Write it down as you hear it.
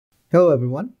Hello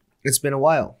everyone, it's been a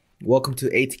while. Welcome to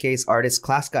ATK's Artist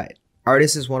Class Guide.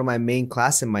 Artist is one of my main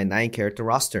class in my 9-character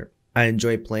roster. I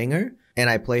enjoy playing her, and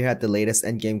I play her at the latest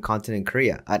endgame content in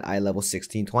Korea at eye level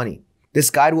 1620. This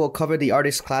guide will cover the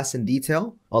Artist class in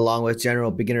detail, along with general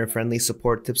beginner-friendly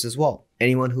support tips as well.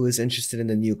 Anyone who is interested in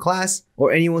the new class,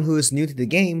 or anyone who is new to the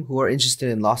game who are interested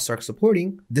in Lostark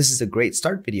supporting, this is a great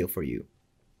start video for you.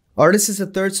 Artist is the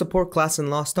third support class in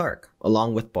Lostark,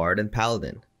 along with Bard and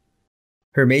Paladin.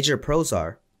 Her major pros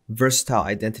are versatile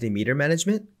identity meter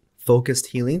management, focused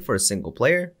healing for a single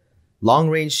player,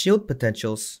 long-range shield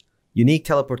potentials, unique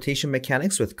teleportation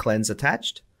mechanics with cleanse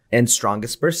attached, and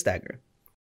strongest burst stagger.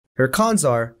 Her cons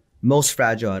are most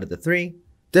fragile out of the three,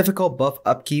 difficult buff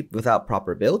upkeep without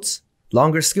proper builds,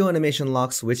 longer skill animation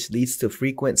locks which leads to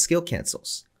frequent skill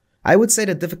cancels. I would say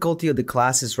the difficulty of the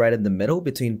class is right in the middle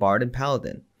between Bard and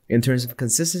Paladin. In terms of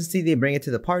consistency, they bring it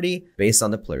to the party based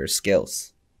on the player's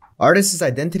skills. Artist's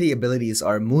identity abilities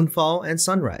are Moonfall and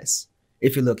Sunrise.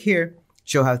 If you look here,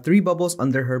 she'll have 3 bubbles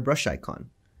under her brush icon.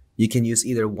 You can use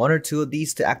either 1 or 2 of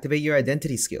these to activate your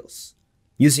identity skills.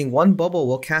 Using 1 bubble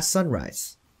will cast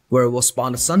Sunrise, where it will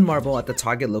spawn a sun marble at the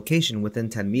target location within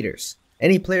 10 meters.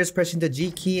 Any players pressing the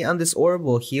G key on this orb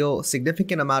will heal a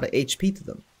significant amount of HP to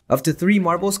them. Up to 3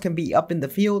 marbles can be up in the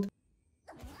field,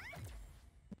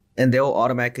 and they will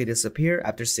automatically disappear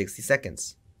after 60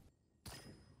 seconds.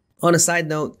 On a side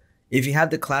note, if you have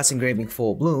the class engraving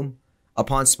Full Bloom,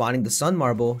 upon spawning the Sun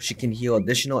Marble, she can heal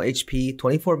additional HP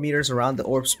 24 meters around the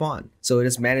orb spawn, so it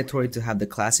is mandatory to have the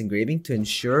class engraving to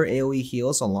ensure AoE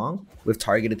heals along with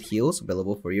targeted heals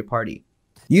available for your party.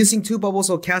 Using 2 bubbles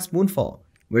will cast Moonfall,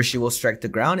 where she will strike the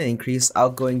ground and increase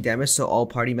outgoing damage to all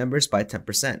party members by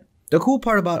 10%. The cool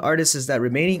part about Artist is that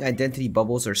remaining identity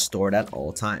bubbles are stored at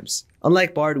all times.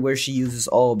 Unlike Bard, where she uses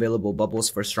all available bubbles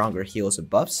for stronger heals and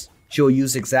buffs, she will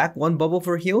use exact 1 bubble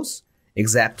for heals,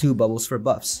 exact 2 bubbles for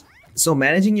buffs. So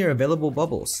managing your available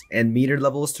bubbles and meter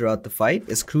levels throughout the fight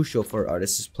is crucial for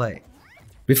Artist's play.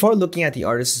 Before looking at the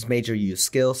Artist's major use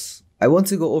skills, I want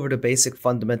to go over the basic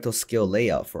fundamental skill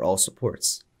layout for all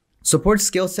supports. Support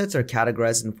skill sets are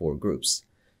categorized in 4 groups.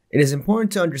 It is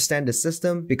important to understand the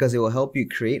system because it will help you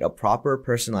create a proper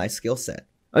personalized skill set.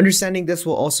 Understanding this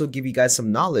will also give you guys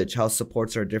some knowledge how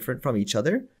supports are different from each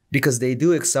other, because they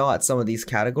do excel at some of these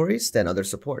categories than other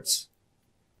supports.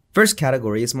 First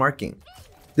category is marking.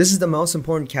 This is the most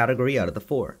important category out of the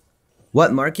 4.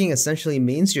 What marking essentially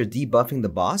means you're debuffing the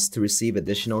boss to receive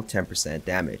additional 10%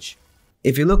 damage.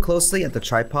 If you look closely at the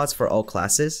tripods for all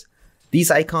classes,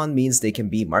 these icon means they can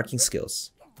be marking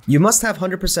skills. You must have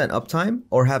 100% uptime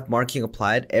or have marking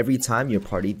applied every time your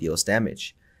party deals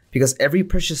damage, because every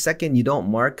precious second you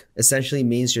don't mark essentially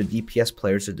means your DPS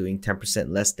players are doing 10%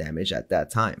 less damage at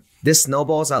that time. This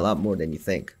snowballs a lot more than you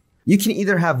think. You can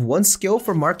either have 1 skill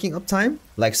for marking uptime,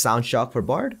 like Sound Shock for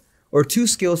Bard, or 2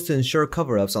 skills to ensure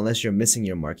cover-ups unless you're missing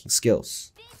your marking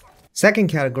skills. Second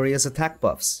category is attack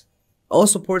buffs. All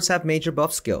supports have major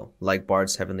buff skill, like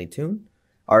Bard's Heavenly Tune,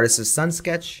 Artist's Sun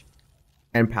Sketch,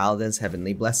 and Paladin's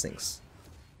Heavenly Blessings.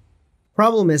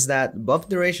 Problem is that buff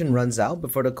duration runs out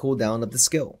before the cooldown of the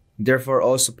skill. Therefore,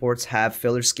 all supports have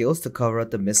filler skills to cover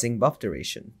up the missing buff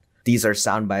duration. These are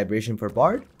Sound Vibration for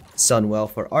Bard, Sunwell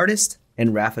for Artist,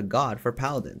 and Wrath of God for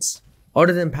Paladins.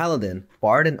 Other than Paladin,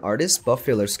 Bard and Artist buff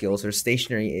filler skills are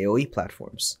stationary AoE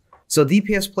platforms, so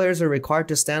DPS players are required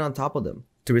to stand on top of them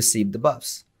to receive the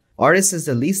buffs. Artist is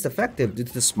the least effective due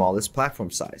to the smallest platform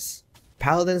size.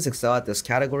 Paladins excel at this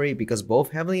category because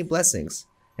both Heavenly Blessings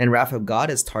and Wrath of God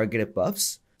is targeted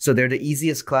buffs, so they're the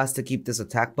easiest class to keep this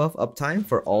attack buff uptime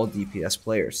for all DPS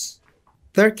players.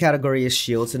 Third category is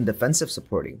shields and defensive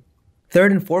supporting.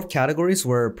 Third and fourth categories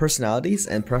were personalities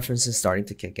and preferences starting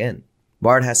to kick in.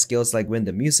 Bard has skills like Wind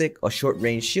of Music, a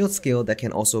short-range shield skill that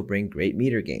can also bring great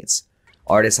meter gains.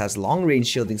 Artist has long-range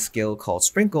shielding skill called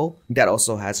Sprinkle that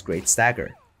also has great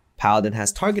stagger. Paladin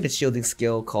has targeted shielding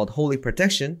skill called Holy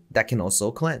Protection that can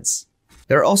also cleanse.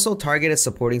 There are also targeted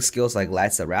supporting skills like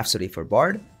Lights of Rhapsody for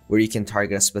Bard, where you can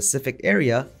target a specific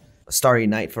area, Starry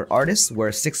Night for Artist, where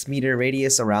a 6-meter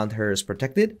radius around her is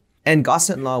protected, and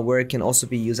Gossip Law, where it can also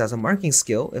be used as a marking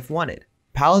skill if wanted.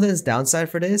 Paladin's downside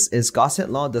for this is Gossip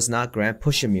Law does not grant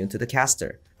push immune to the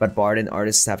caster, but Bard and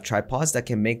Artists have tripods that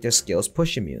can make their skills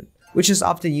push immune, which is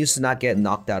often used to not get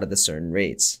knocked out of the certain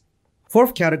raids.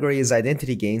 Fourth category is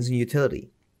identity gains and utility.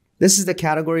 This is the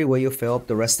category where you'll fill up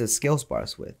the rest of the skills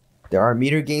bars with. There are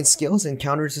meter gain skills and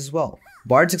counters as well.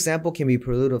 Bard's example can be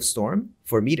Prelude of Storm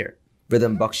for meter,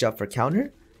 Rhythm Buckshot for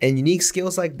counter, and unique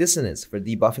skills like Dissonance for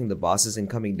debuffing the boss's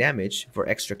incoming damage for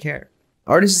extra care.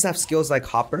 Artists have skills like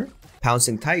Hopper,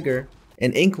 Pouncing Tiger,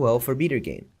 and Inkwell for meter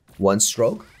gain. One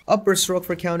Stroke, Upper Stroke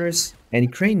for counters,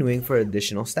 and Crane Wing for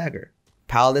additional stagger.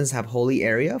 Paladins have Holy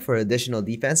Area for additional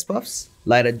defense buffs,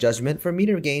 Lighted Judgment for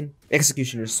meter gain,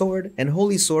 Executioner's Sword, and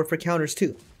Holy Sword for counters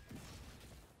too.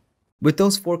 With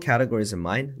those 4 categories in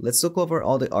mind, let's look over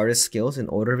all the artist skills in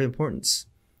order of importance.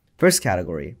 First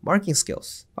category, marking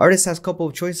skills. Artist has a couple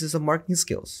of choices of marking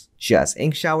skills. She has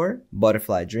Ink Shower,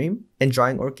 Butterfly Dream, and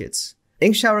Drawing Orchids.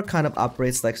 Ink Shower kind of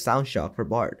operates like Sound Shock for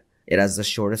Bard. It has the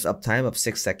shortest uptime of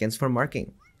 6 seconds for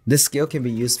marking. This skill can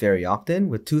be used very often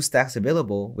with 2 stacks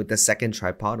available with the second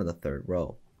tripod on the 3rd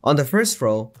row. On the first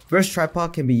row, first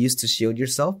tripod can be used to shield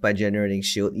yourself by generating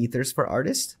shield ethers for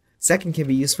artist, second can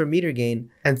be used for meter gain,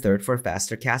 and third for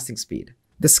faster casting speed.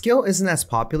 The skill isn't as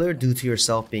popular due to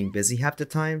yourself being busy half the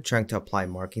time trying to apply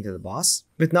marking to the boss,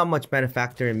 with not much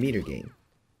benefactor in meter gain.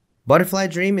 Butterfly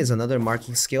Dream is another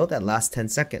marking skill that lasts 10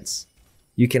 seconds.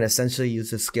 You can essentially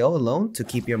use the skill alone to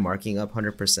keep your marking up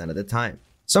 100% of the time.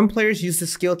 Some players use the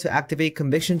skill to activate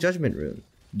Conviction Judgment Rune,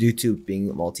 due to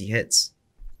being multi-hits.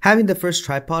 Having the first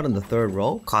tripod on the 3rd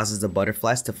row causes the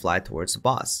butterflies to fly towards the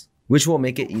boss, which will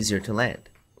make it easier to land.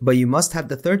 But you must have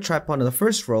the 3rd tripod on the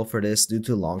 1st row for this due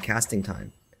to long casting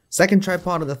time. Second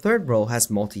tripod on the 3rd row has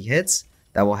multi-hits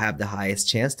that will have the highest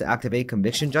chance to activate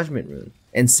Conviction Judgment Rune.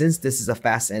 And since this is a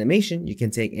fast animation, you can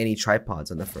take any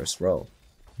tripods on the 1st row.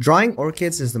 Drawing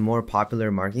Orchids is the more popular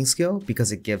marking skill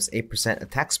because it gives 8%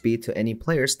 attack speed to any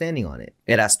player standing on it.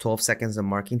 It has 12 seconds of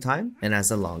marking time and has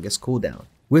the longest cooldown.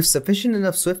 With sufficient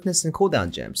enough swiftness and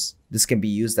cooldown gems, this can be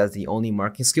used as the only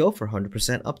marking skill for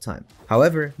 100% uptime.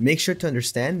 However, make sure to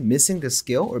understand missing the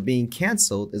skill or being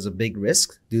cancelled is a big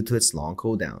risk due to its long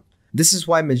cooldown. This is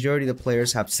why majority of the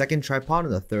players have second tripod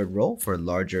on the 3rd row for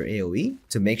larger AoE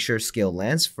to make sure skill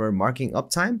lands for marking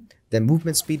uptime, then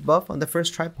movement speed buff on the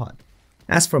first tripod.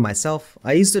 As for myself,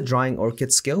 I use the Drawing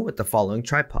Orchid skill with the following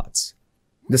tripods.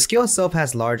 The skill itself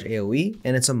has large AoE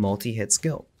and it's a multi-hit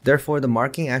skill. Therefore, the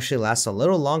marking actually lasts a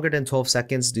little longer than 12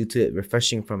 seconds due to it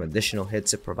refreshing from additional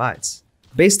hits it provides.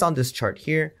 Based on this chart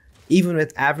here, even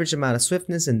with average amount of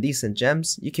swiftness and decent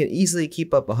gems, you can easily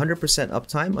keep up 100%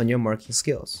 uptime on your marking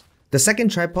skills. The second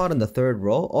tripod on the 3rd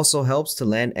row also helps to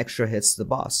land extra hits to the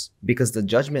boss, because the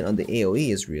judgment on the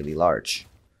AoE is really large.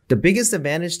 The biggest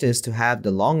advantage is to have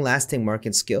the long-lasting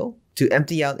marking skill to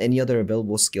empty out any other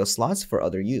available skill slots for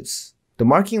other use. The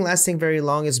marking lasting very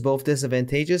long is both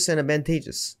disadvantageous and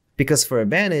advantageous, because for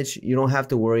advantage, you don't have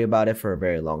to worry about it for a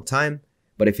very long time,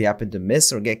 but if you happen to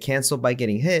miss or get cancelled by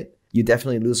getting hit, you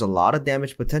definitely lose a lot of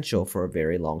damage potential for a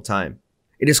very long time.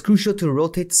 It is crucial to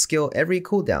rotate the skill every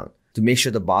cooldown to make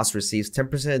sure the boss receives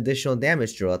 10% additional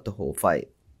damage throughout the whole fight.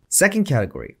 Second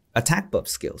category, attack buff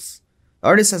skills.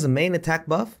 Artist has a main attack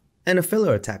buff and a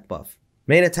filler attack buff.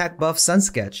 Main attack buff Sun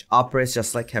Sketch operates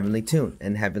just like Heavenly Tune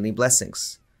and Heavenly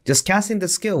Blessings. Just casting the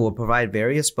skill will provide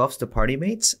various buffs to party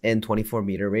mates in 24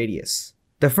 meter radius.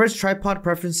 The first tripod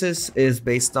preferences is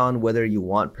based on whether you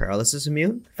want paralysis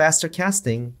immune, faster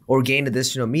casting, or gain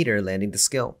additional meter landing the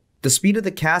skill. The speed of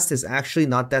the cast is actually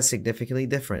not that significantly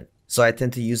different, so I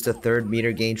tend to use the 3rd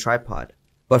meter gain tripod.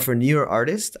 But for newer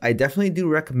artists, I definitely do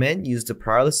recommend use the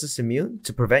paralysis immune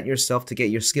to prevent yourself to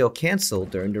get your skill cancelled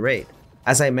during the raid.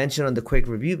 As I mentioned on the quick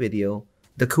review video,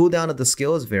 the cooldown of the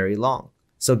skill is very long,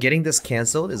 so getting this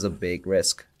cancelled is a big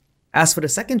risk. As for the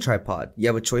second tripod, you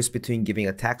have a choice between giving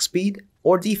attack speed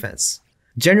or defense.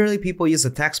 Generally, people use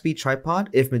attack speed tripod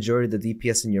if majority of the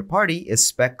DPS in your party is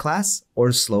spec class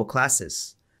or slow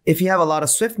classes. If you have a lot of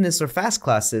swiftness or fast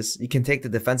classes, you can take the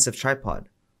defensive tripod.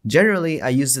 Generally, I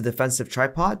use the defensive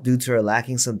tripod due to her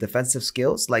lacking some defensive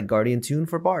skills like Guardian Tune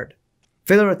for Bard.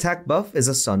 Filler attack buff is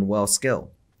a Sunwell skill.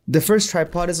 The first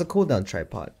tripod is a cooldown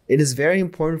tripod. It is very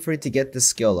important for you to get this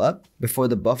skill up before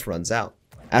the buff runs out.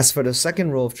 As for the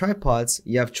second row of tripods,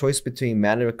 you have choice between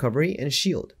mana recovery and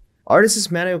shield.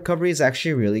 Artist's mana recovery is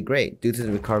actually really great due to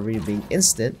the recovery being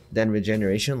instant than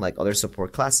regeneration like other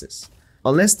support classes.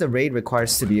 Unless the raid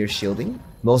requires severe shielding,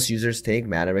 most users take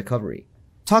mana recovery.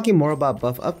 Talking more about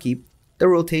buff upkeep, the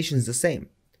rotation is the same.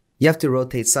 You have to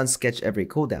rotate Sun Sketch every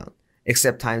cooldown,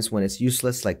 except times when it's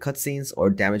useless like cutscenes or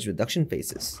damage reduction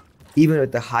phases. Even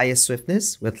with the highest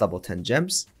swiftness with level 10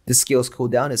 gems, the skill's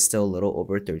cooldown is still a little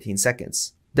over 13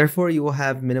 seconds. Therefore, you will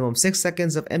have minimum 6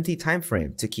 seconds of empty time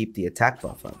frame to keep the attack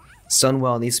buff up.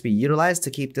 Sunwell needs to be utilized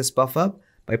to keep this buff up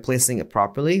by placing it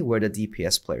properly where the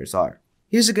DPS players are.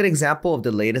 Here's a good example of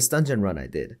the latest dungeon run I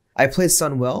did. I placed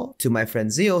Sunwell to my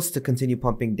friend Zeus to continue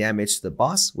pumping damage to the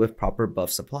boss with proper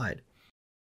buffs applied.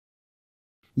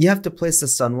 You have to place the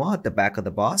Sunwell at the back of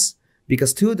the boss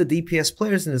because 2 of the DPS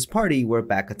players in this party were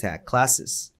back attack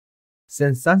classes.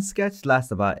 Since Sun Sketch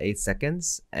lasts about 8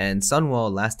 seconds and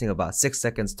Sunwell lasting about 6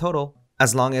 seconds total,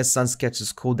 As long as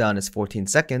Sunsketch's cooldown is 14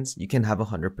 seconds, you can have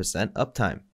 100%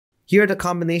 uptime. Here are the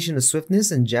combination of swiftness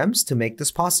and gems to make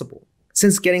this possible.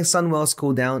 Since getting Sunwell's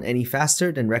cooldown any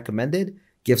faster than recommended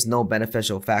gives no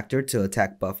beneficial factor to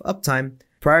attack buff uptime,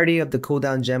 priority of the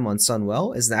cooldown gem on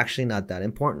Sunwell is actually not that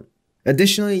important.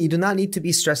 Additionally, you do not need to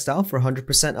be stressed out for 100%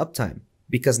 uptime,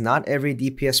 because not every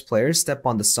DPS player step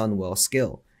on the Sunwell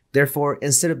skill. Therefore,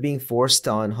 instead of being forced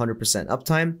on 100%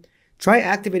 uptime, try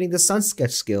activating the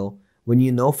Sunsketch skill when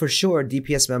you know for sure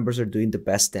DPS members are doing the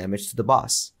best damage to the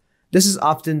boss. This is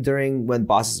often during when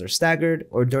bosses are staggered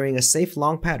or during a safe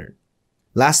long pattern.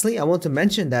 Lastly, I want to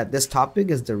mention that this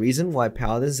topic is the reason why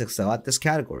Paladins excel at this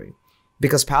category,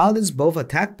 because Paladins' both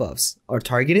attack buffs are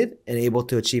targeted and able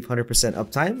to achieve 100%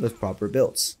 uptime with proper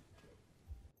builds.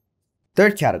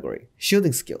 Third category,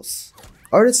 shielding skills.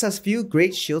 Artist has few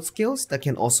great shield skills that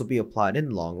can also be applied in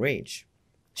long range.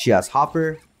 She has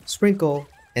Hopper, Sprinkle,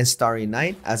 and Starry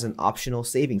Night as an optional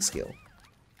saving skill.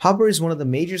 Hopper is one of the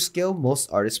major skill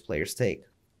most artist players take.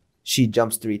 She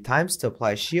jumps 3 times to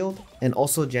apply shield and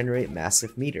also generate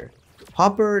massive meter.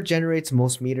 Hopper generates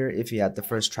most meter if you have the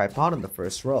first tripod on the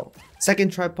first row.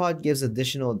 Second tripod gives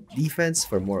additional defense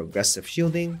for more aggressive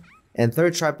shielding, and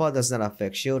third tripod does not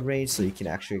affect shield range, so you can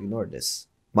actually ignore this.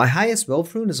 My highest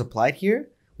wealth rune is applied here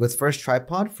with first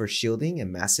tripod for shielding and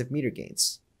massive meter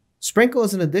gains. Sprinkle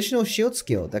is an additional shield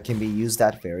skill that can be used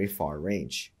at very far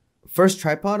range. First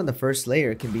tripod on the first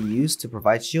layer can be used to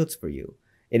provide shields for you.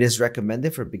 It is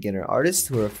recommended for beginner artists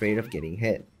who are afraid of getting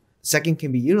hit. Second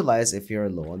can be utilized if you are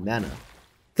low on mana.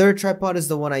 Third tripod is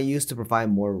the one I use to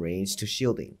provide more range to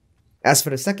shielding. As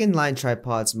for the second line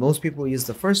tripods, most people use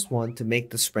the first one to make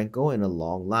the sprinkle in a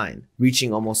long line,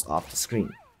 reaching almost off the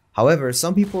screen. However,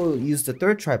 some people use the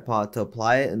third tripod to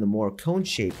apply it in a more cone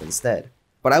shape instead.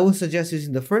 But I would suggest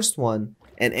using the first one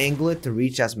and angle it to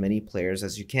reach as many players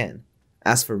as you can.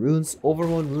 As for runes,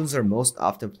 overrun runes are most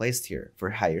often placed here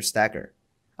for higher stagger.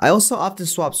 I also often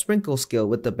swap Sprinkle skill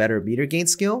with the better meter gain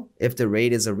skill if the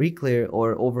raid is a reclear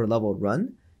or over leveled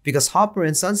run, because Hopper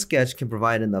and Sunsketch can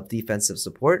provide enough defensive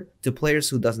support to players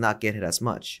who does not get hit as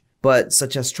much. But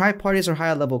such as tri-parties or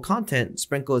higher level content,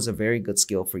 Sprinkle is a very good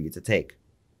skill for you to take.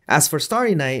 As for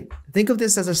Starry Night, think of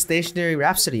this as a stationary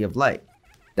rhapsody of light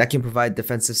that can provide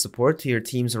defensive support to your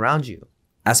teams around you.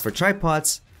 As for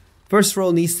tripods, first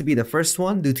row needs to be the first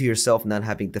one due to yourself not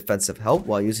having defensive help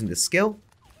while using the skill.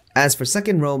 As for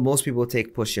second row, most people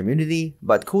take push immunity,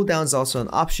 but cooldown is also an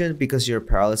option because you're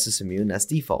paralysis immune as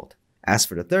default. As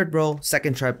for the third row,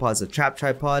 second tripod is a trap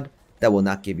tripod that will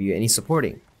not give you any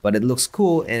supporting, but it looks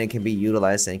cool and it can be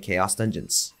utilized in chaos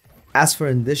dungeons. As for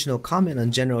an additional comment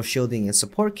on general shielding and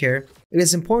support care, it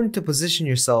is important to position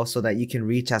yourself so that you can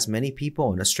reach as many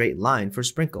people in a straight line for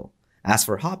Sprinkle. As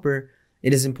for Hopper,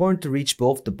 it is important to reach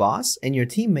both the boss and your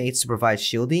teammates to provide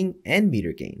shielding and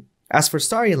meter gain. As for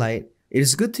Starry Light, it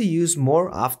is good to use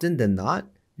more often than not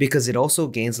because it also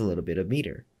gains a little bit of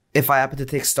meter. If I happen to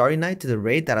take Starry Night to the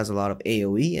raid that has a lot of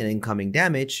AoE and incoming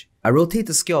damage, I rotate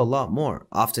the skill a lot more,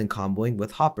 often comboing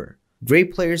with Hopper.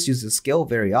 Great players use the skill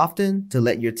very often to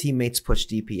let your teammates push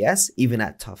DPS even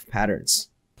at tough patterns.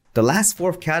 The last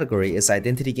fourth category is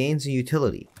identity gains and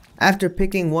utility. After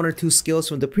picking 1 or 2 skills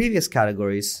from the previous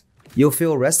categories, you'll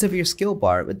fill the rest of your skill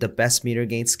bar with the best meter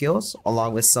gain skills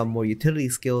along with some more utility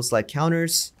skills like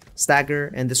counters,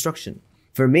 stagger, and destruction.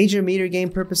 For major meter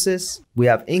gain purposes, we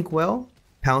have Inkwell,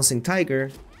 Pouncing Tiger,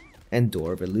 and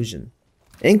Door of Illusion.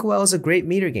 Inkwell is a great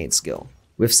meter gain skill,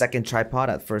 with second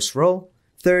tripod at first row,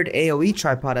 third AoE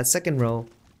tripod at second row,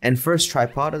 and first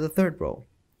tripod at the third row.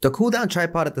 The cooldown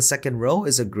tripod at the second row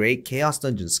is a great chaos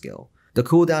dungeon skill. The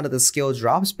cooldown of the skill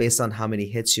drops based on how many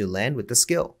hits you land with the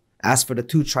skill. As for the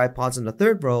 2 tripods in the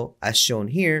third row, as shown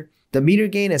here, the meter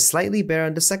gain is slightly better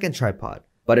on the second tripod,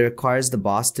 but it requires the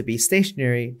boss to be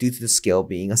stationary due to the skill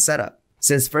being a setup.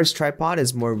 Since first tripod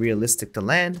is more realistic to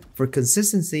land, for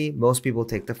consistency, most people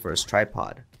take the first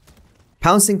tripod.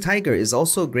 Pouncing Tiger is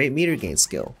also a great meter gain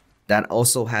skill that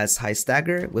also has high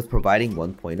stagger with providing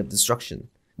 1 point of destruction.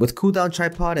 With cooldown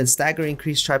tripod and stagger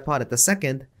increased tripod at the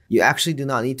second, you actually do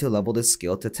not need to level this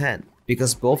skill to 10,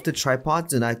 because both the tripods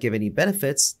do not give any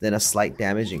benefits than a slight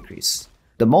damage increase.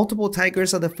 The multiple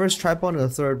tigers of the first tripod in the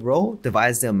third row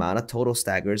divides the amount of total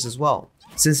staggers as well.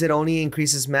 Since it only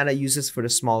increases mana uses for the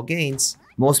small gains,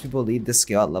 most people leave this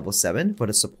skill at level 7 for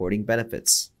the supporting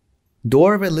benefits.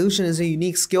 Door of Illusion is a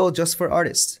unique skill just for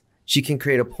artists. She can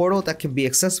create a portal that can be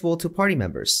accessible to party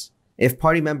members. If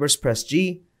party members press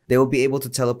G, they will be able to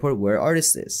teleport where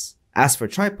artist is. As for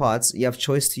tripods, you have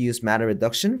choice to use mana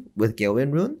reduction with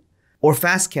Galewind Rune, or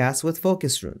fast cast with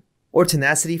Focus Rune, or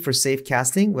tenacity for safe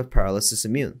casting with paralysis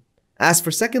immune. As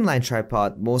for second line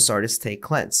tripod, most artists take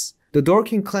Cleanse, The door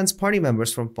can cleanse party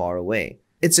members from far away.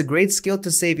 It's a great skill to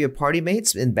save your party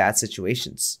mates in bad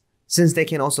situations, since they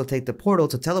can also take the portal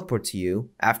to teleport to you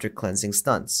after cleansing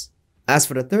stuns. As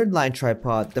for the third line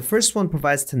tripod, the first one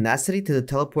provides tenacity to the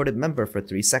teleported member for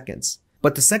 3 seconds,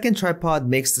 but the second tripod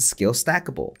makes the skill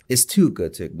stackable. It's too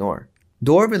good to ignore.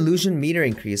 Door of Illusion meter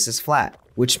increase is flat,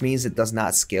 which means it does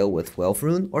not scale with 12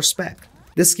 rune or spec.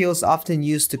 This skill is often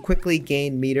used to quickly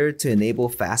gain meter to enable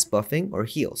fast buffing or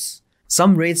heals.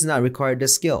 Some raids do not require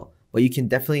this skill, but you can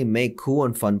definitely make cool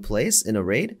and fun plays in a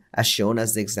raid, as shown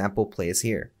as the example plays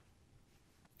here.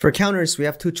 For counters, we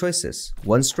have 2 choices,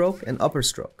 one stroke and upper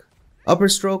stroke. Upper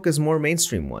stroke is more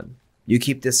mainstream one. You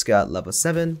keep this skill at level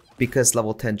 7 because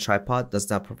level 10 tripod does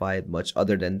not provide much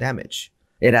other than damage.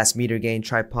 It has meter gain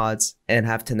tripods and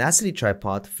have tenacity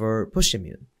tripod for push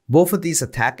immune. Both of these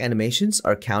attack animations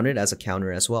are counted as a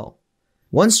counter as well.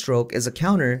 One stroke is a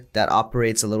counter that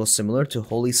operates a little similar to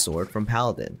Holy Sword from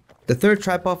Paladin. The third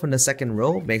tripod from the second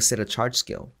row makes it a charge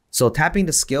skill, so tapping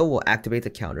the skill will activate the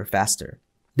counter faster.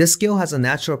 This skill has a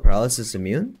natural paralysis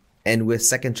immune, and with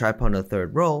second tripod on the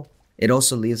third row, it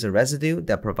also leaves a residue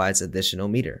that provides additional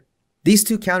meter. These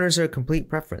 2 counters are a complete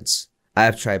preference. I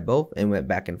have tried both and went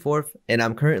back and forth, and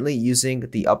I'm currently using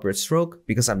the upward stroke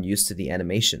because I'm used to the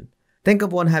animation. Think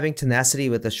of one having tenacity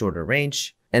with a shorter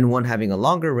range, and one having a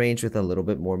longer range with a little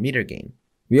bit more meter gain.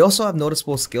 We also have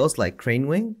noticeable skills like Crane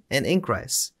Wing and Ink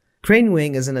Rise. Crane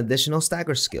Wing is an additional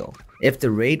stagger skill. If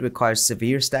the raid requires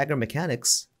severe stagger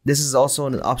mechanics, this is also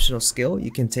an optional skill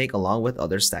you can take along with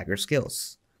other stagger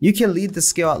skills. You can lead the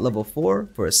skill at level 4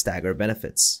 for its stagger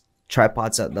benefits.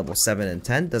 Tripods at level 7 and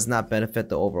 10 does not benefit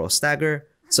the overall stagger,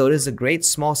 so it is a great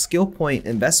small skill point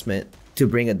investment to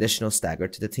bring additional stagger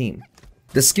to the team.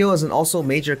 The skill is an also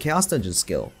major Chaos Dungeon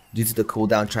skill, due to the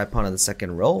cooldown tripod on the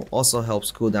second row also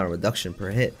helps cooldown reduction per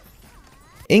hit.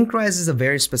 Ink Rise is a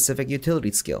very specific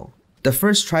utility skill. The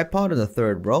first tripod on the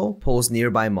third row pulls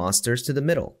nearby monsters to the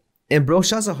middle. In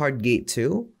Brosha's Hard Gate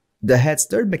 2, the head's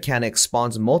third mechanic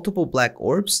spawns multiple black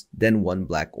orbs, then one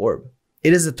black orb.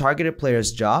 It is the targeted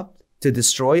player's job to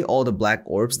destroy all the black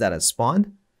orbs that have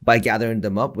spawned by gathering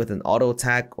them up with an auto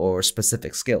attack or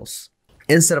specific skills.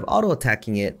 Instead of auto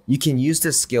attacking it, you can use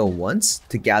this skill once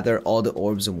to gather all the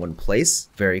orbs in one place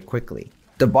very quickly.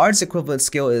 The Bard's equivalent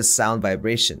skill is Sound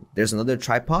Vibration. There's another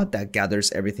tripod that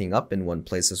gathers everything up in one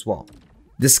place as well.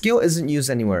 The skill isn't used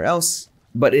anywhere else,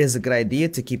 but it is a good idea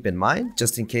to keep in mind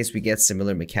just in case we get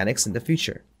similar mechanics in the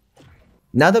future.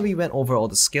 Now that we went over all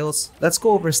the skills, let's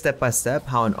go over step by step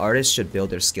how an artist should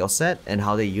build their skill set and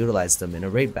how they utilize them in a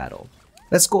raid battle.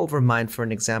 Let's go over mine for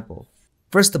an example.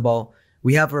 First of all,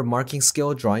 we have our marking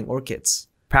skill Drawing Orchids.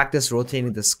 Practice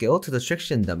rotating the skill to the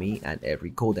Triction dummy at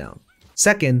every cooldown.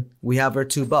 Second, we have our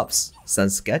 2 buffs, Sun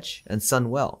Sketch and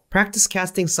Sun Well. Practice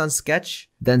casting Sun Sketch,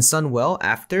 then Sun Well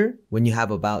after when you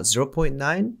have about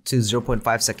 0.9 to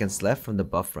 0.5 seconds left from the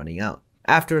buff running out.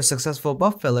 After a successful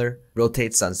buff filler,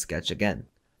 rotate Sun Sketch again.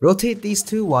 Rotate these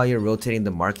 2 while you're rotating the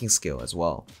marking skill as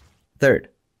well. Third,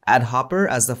 add Hopper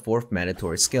as the 4th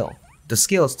mandatory skill. The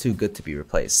skill is too good to be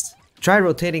replaced. Try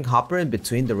rotating Hopper in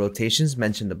between the rotations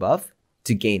mentioned above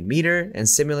to gain meter and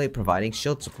simulate providing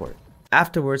shield support.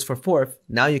 Afterwards, for 4th,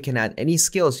 now you can add any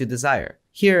skills you desire.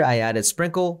 Here I added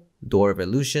Sprinkle, Door of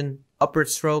Illusion, Upward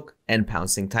Stroke, and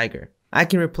Pouncing Tiger. I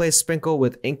can replace Sprinkle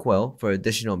with Inkwell for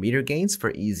additional meter gains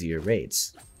for easier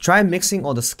raids. Try mixing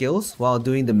all the skills while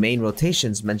doing the main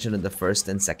rotations mentioned in the first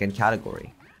and second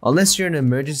category. Unless you're in an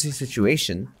emergency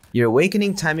situation, your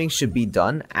awakening timing should be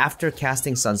done after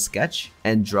casting Sun Sketch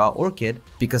and Draw Orchid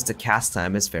because the cast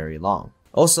time is very long.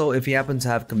 Also, if you happen to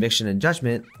have Conviction and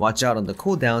Judgment, watch out on the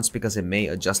cooldowns because it may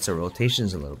adjust the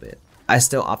rotations a little bit. I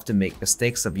still often make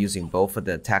mistakes of using both of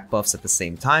the attack buffs at the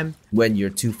same time when you're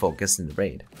too focused in the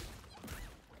raid.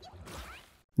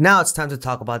 Now it's time to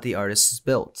talk about the artist's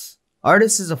builds.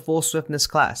 Artist is a full swiftness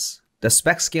class. The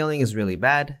spec scaling is really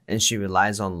bad, and she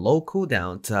relies on low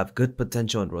cooldown to have good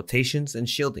potential in rotations and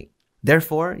shielding.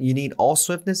 Therefore, you need all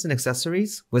swiftness and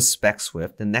accessories with spec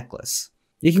swift and necklace.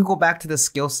 You can go back to the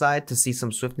skill side to see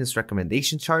some swiftness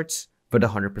recommendation charts for the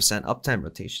 100% uptime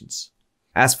rotations.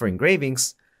 As for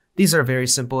engravings, these are very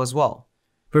simple as well.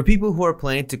 For people who are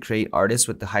planning to create artists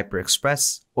with the Hyper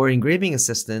Express or engraving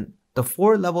assistant, the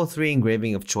 4 level 3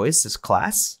 engraving of choice is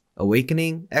Class,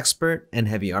 Awakening, Expert, and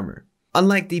Heavy Armor.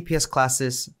 Unlike DPS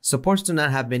classes, supports do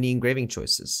not have many engraving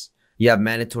choices. You have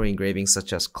mandatory engravings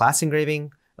such as Class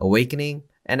Engraving, Awakening,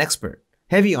 and Expert.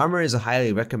 Heavy Armor is a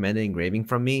highly recommended engraving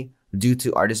from me due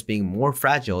to artists being more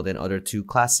fragile than other 2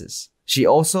 classes. She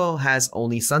also has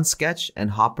only Sun Sketch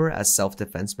and Hopper as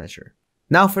self-defense measure.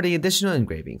 Now for the additional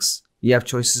engravings, you have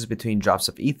choices between Drops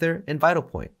of Ether and Vital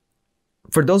Point.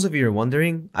 For those of you who are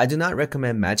wondering, I do not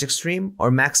recommend Magic Stream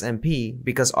or Max MP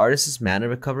because Artist's mana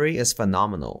recovery is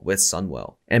phenomenal with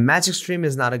Sunwell, and Magic Stream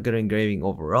is not a good engraving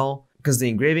overall because the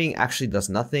engraving actually does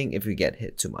nothing if you get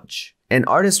hit too much. And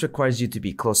Artist requires you to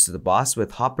be close to the boss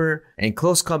with Hopper and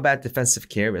close combat defensive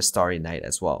care with Starry Night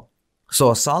as well.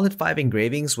 So a solid 5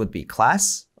 engravings would be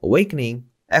Class, Awakening,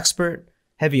 Expert,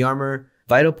 Heavy Armor,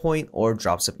 Vital Point, or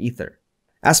Drops of Ether.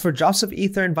 As for Drops of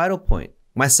Ether and Vital Point,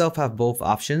 myself have both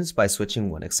options by switching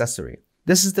one accessory.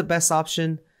 This is the best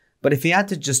option, but if you had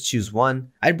to just choose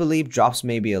one, I'd believe Drops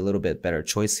may be a little bit better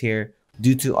choice here,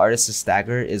 due to Artist's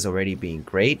Stagger is already being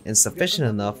great and sufficient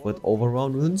enough with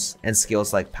Overwhelm runes and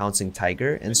skills like Pouncing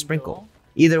Tiger and Sprinkle.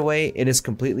 Either way, it is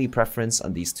completely preference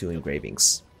on these 2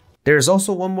 engravings. There is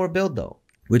also one more build though,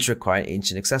 which require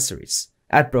Ancient Accessories.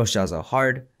 At Broshaza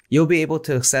Hard, you'll be able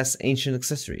to access Ancient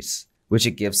Accessories, which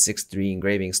it gives 6 3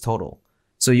 engravings total.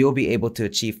 So you'll be able to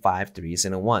achieve 5 3s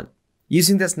in a 1.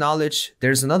 Using this knowledge,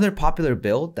 there's another popular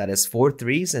build that is 4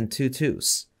 3s and 2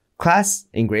 2s. Class,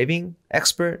 Engraving,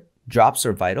 Expert, Drops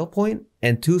or Vital Point,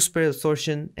 and 2 Spirit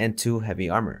Absorption and 2 Heavy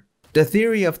Armor. The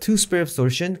theory of 2 Spirit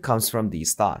Absorption comes from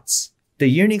these thoughts. The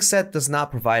Yearning set does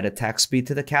not provide attack speed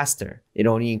to the caster, it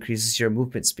only increases your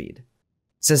movement speed.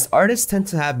 Since artists tend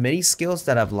to have many skills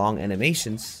that have long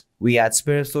animations, we add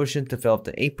Spirit Absorption to fill up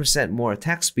to 8% more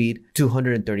attack speed to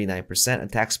 139%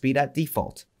 attack speed at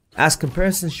default. As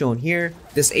comparison shown here,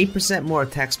 this 8% more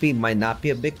attack speed might not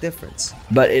be a big difference,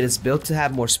 but it is built to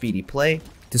have more speedy play,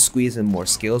 to squeeze in more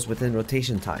skills within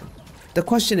rotation time. The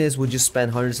question is, would you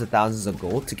spend hundreds of thousands of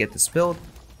gold to get this build?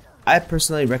 I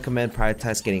personally recommend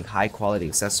prioritize getting high quality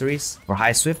accessories for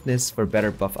high swiftness for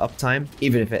better buff uptime,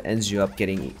 even if it ends you up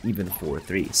getting even 4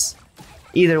 3s.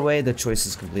 Either way, the choice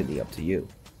is completely up to you.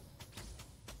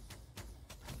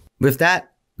 With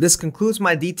that, this concludes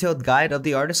my detailed guide of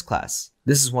the Artist class.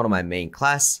 This is one of my main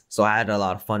class, so I had a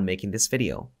lot of fun making this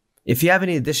video. If you have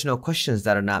any additional questions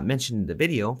that are not mentioned in the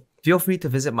video, feel free to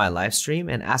visit my live stream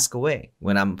and ask away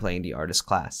when I'm playing the Artist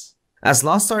class. As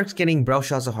Lostark's getting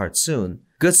Broshaza Hard soon,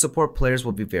 good support players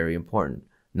will be very important.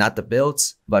 Not the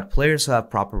builds, but players who have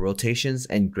proper rotations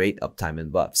and great uptime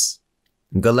and buffs.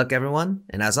 Good luck everyone,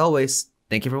 and as always,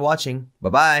 thank you for watching. Bye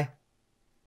bye!